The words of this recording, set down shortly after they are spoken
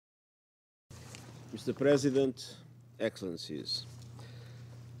Mr. President, Excellencies,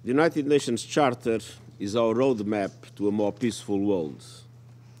 the United Nations Charter is our roadmap to a more peaceful world.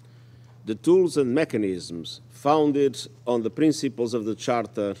 The tools and mechanisms founded on the principles of the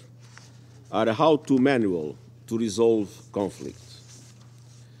Charter are a how-to manual to resolve conflict.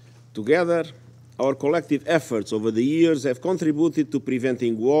 Together, our collective efforts over the years have contributed to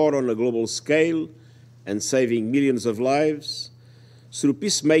preventing war on a global scale and saving millions of lives through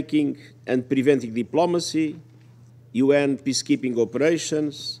peacemaking and preventing diplomacy, UN peacekeeping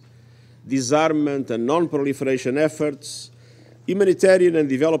operations, disarmament and non-proliferation efforts, humanitarian and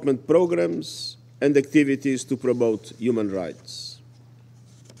development programs, and activities to promote human rights.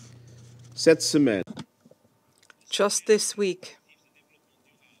 Cette semaine, just this week,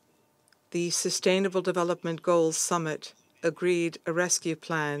 the Sustainable Development Goals Summit agreed a rescue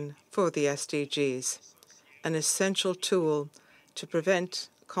plan for the SDGs, an essential tool to prevent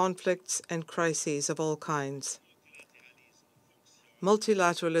conflicts and crises of all kinds.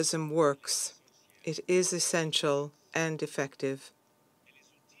 Multilateralism works. It is essential and effective.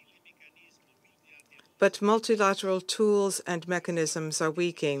 But multilateral tools and mechanisms are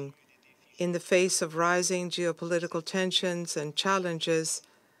weakening. In the face of rising geopolitical tensions and challenges,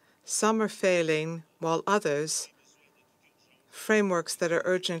 some are failing, while others, frameworks that are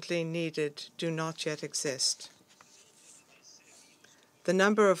urgently needed, do not yet exist. The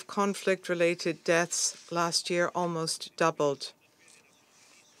number of conflict-related deaths last year almost doubled.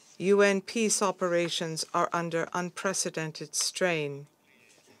 UN peace operations are under unprecedented strain.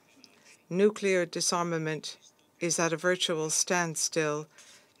 Nuclear disarmament is at a virtual standstill,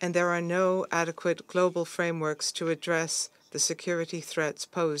 and there are no adequate global frameworks to address the security threats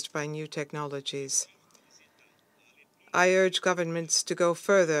posed by new technologies. I urge governments to go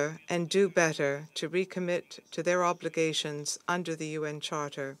further and do better to recommit to their obligations under the UN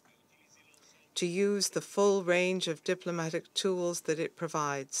Charter, to use the full range of diplomatic tools that it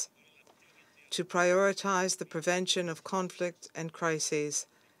provides, to prioritize the prevention of conflict and crises,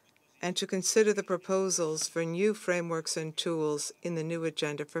 and to consider the proposals for new frameworks and tools in the new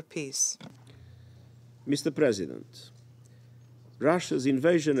agenda for peace. Mr. President, Russia's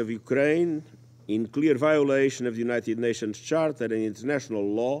invasion of Ukraine, in clear violation of the United Nations Charter and international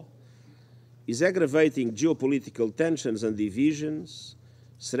law, is aggravating geopolitical tensions and divisions,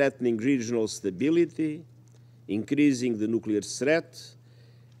 threatening regional stability, increasing the nuclear threat,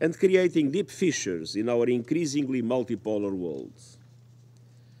 and creating deep fissures in our increasingly multipolar world.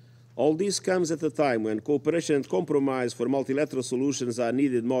 All this comes at a time when cooperation and compromise for multilateral solutions are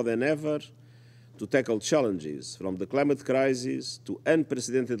needed more than ever to tackle challenges from the climate crisis to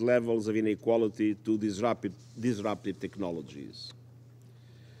unprecedented levels of inequality to disruptive technologies.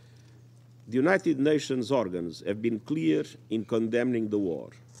 The United Nations organs have been clear in condemning the war.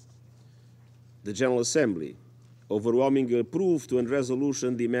 The General Assembly overwhelmingly approved one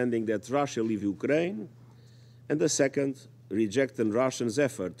resolution demanding that Russia leave Ukraine, and the second rejected Russia's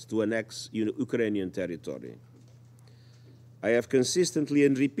effort to annex Ukrainian territory. I have consistently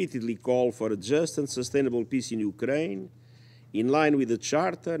and repeatedly called for a just and sustainable peace in Ukraine, in line with the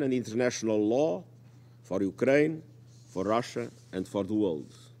Charter and international law, for Ukraine, for Russia, and for the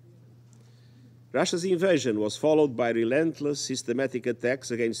world. Russia's invasion was followed by relentless, systematic attacks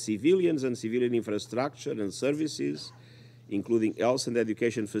against civilians and civilian infrastructure and services, including health and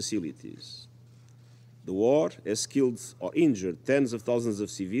education facilities. The war has killed or injured tens of thousands of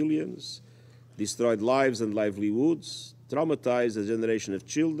civilians, destroyed lives and livelihoods, traumatized a generation of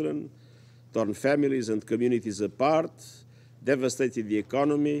children, torn families and communities apart, devastated the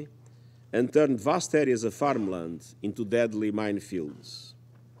economy, and turned vast areas of farmland into deadly minefields.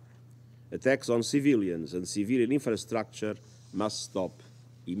 Attacks on civilians and civilian infrastructure must stop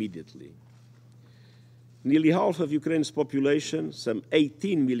immediately. Nearly half of Ukraine's population, some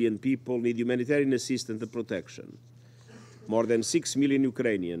 18 million people, need humanitarian assistance and protection. More than 6 million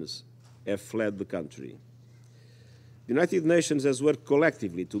Ukrainians have fled the country. The United Nations has worked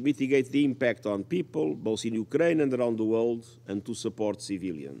collectively to mitigate the impact on people, both in Ukraine and around the world, and to support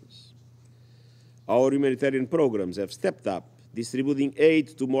civilians. Our humanitarian programs have stepped up, distributing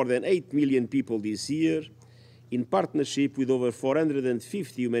aid to more than 8 million people this year, in partnership with over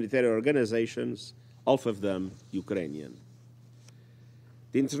 450 humanitarian organizations, half of them Ukrainian.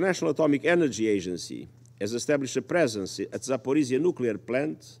 The International Atomic Energy Agency has established a presence at Zaporizhia nuclear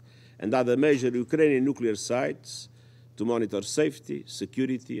plant and other major Ukrainian nuclear sites to monitor safety,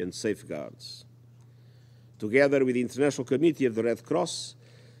 security, and safeguards. Together with the International Committee of the Red Cross,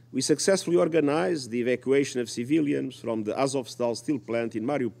 we successfully organized the evacuation of civilians from the Azovstal steel plant in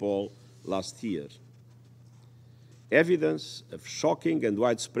Mariupol last year. Evidence of shocking and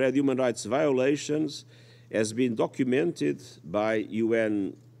widespread human rights violations has been documented by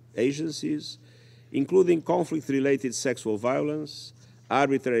UN agencies, including conflict-related sexual violence,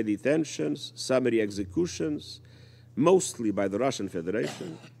 arbitrary detentions, summary executions, mostly by the Russian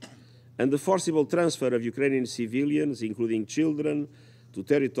Federation, and the forcible transfer of Ukrainian civilians, including children, to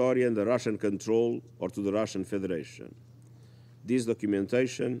territory under Russian control or to the Russian Federation. This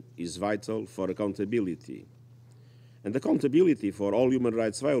documentation is vital for accountability. And accountability for all human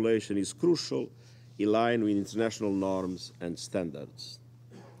rights violations is crucial in line with international norms and standards.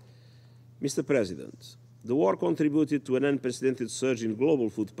 Mr. President, the war contributed to an unprecedented surge in global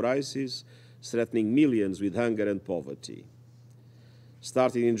food prices, threatening millions with hunger and poverty.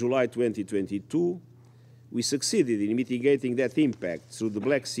 Starting in July 2022, we succeeded in mitigating that impact through the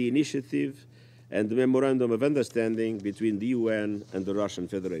Black Sea Initiative and the Memorandum of Understanding between the UN and the Russian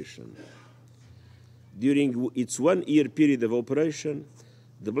Federation. During its one-year period of operation,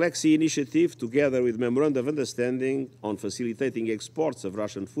 the Black Sea Initiative, together with Memorandum of Understanding on facilitating exports of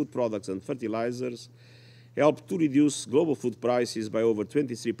Russian food products and fertilizers, helped to reduce global food prices by over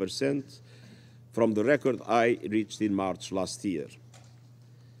 23% from the record high reached in March last year.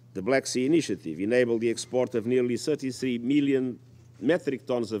 The Black Sea Initiative enabled the export of nearly 33 million metric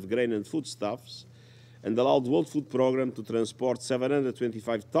tons of grain and foodstuffs and allowed the World Food Programme to transport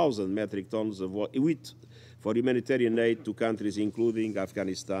 725,000 metric tons of wheat for humanitarian aid to countries including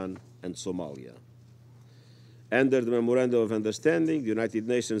Afghanistan and Somalia. Under the Memorandum of Understanding, the United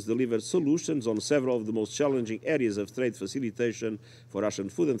Nations delivered solutions on several of the most challenging areas of trade facilitation for Russian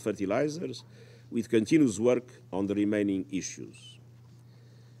food and fertilizers, with continuous work on the remaining issues.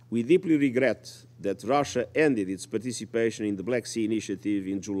 We deeply regret that Russia ended its participation in the Black Sea Initiative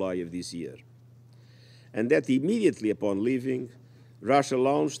in July of this year, and that immediately upon leaving, Russia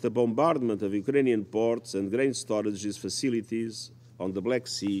launched a bombardment of Ukrainian ports and grain storage facilities on the Black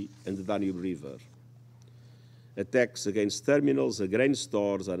Sea and the Danube River. Attacks against terminals and grain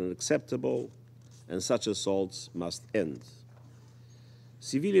stores are unacceptable, and such assaults must end.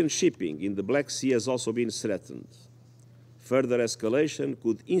 Civilian shipping in the Black Sea has also been threatened. Further escalation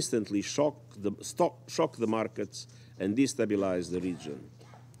could instantly shock the markets and destabilize the region.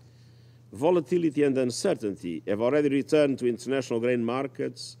 Volatility and uncertainty have already returned to international grain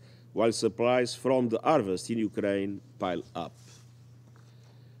markets, while supplies from the harvest in Ukraine pile up.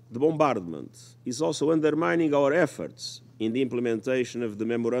 The bombardment is also undermining our efforts in the implementation of the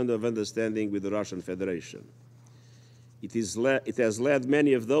Memorandum of Understanding with the Russian Federation. It has led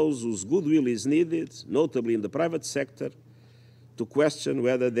many of those whose goodwill is needed, notably in the private sector, to question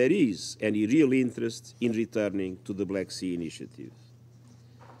whether there is any real interest in returning to the Black Sea Initiative.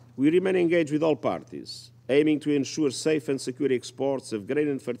 We remain engaged with all parties, aiming to ensure safe and secure exports of grain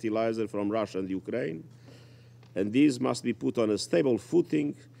and fertilizer from Russia and Ukraine, and these must be put on a stable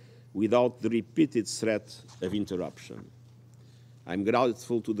footing without the repeated threat of interruption. I'm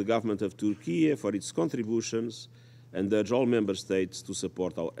grateful to the government of Turkey for its contributions and urge all member states to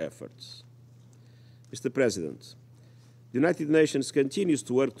support our efforts. Mr. President, the United Nations continues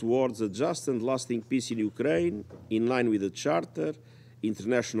to work towards a just and lasting peace in Ukraine, in line with the Charter,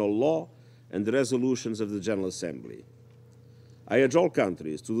 international law, and the resolutions of the General Assembly. I urge all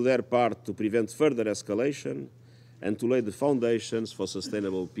countries to do their part to prevent further escalation and to lay the foundations for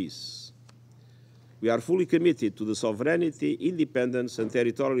sustainable peace. We are fully committed to the sovereignty, independence, and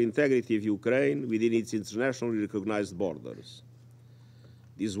territorial integrity of Ukraine within its internationally recognized borders.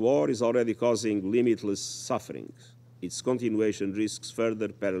 This war is already causing limitless suffering. Its continuation risks further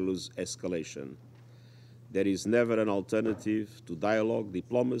perilous escalation. There is never an alternative to dialogue,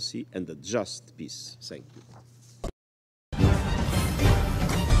 diplomacy, and a just peace. Thank you.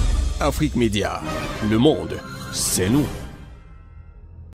 Afrique Média. Le monde, c'est nous.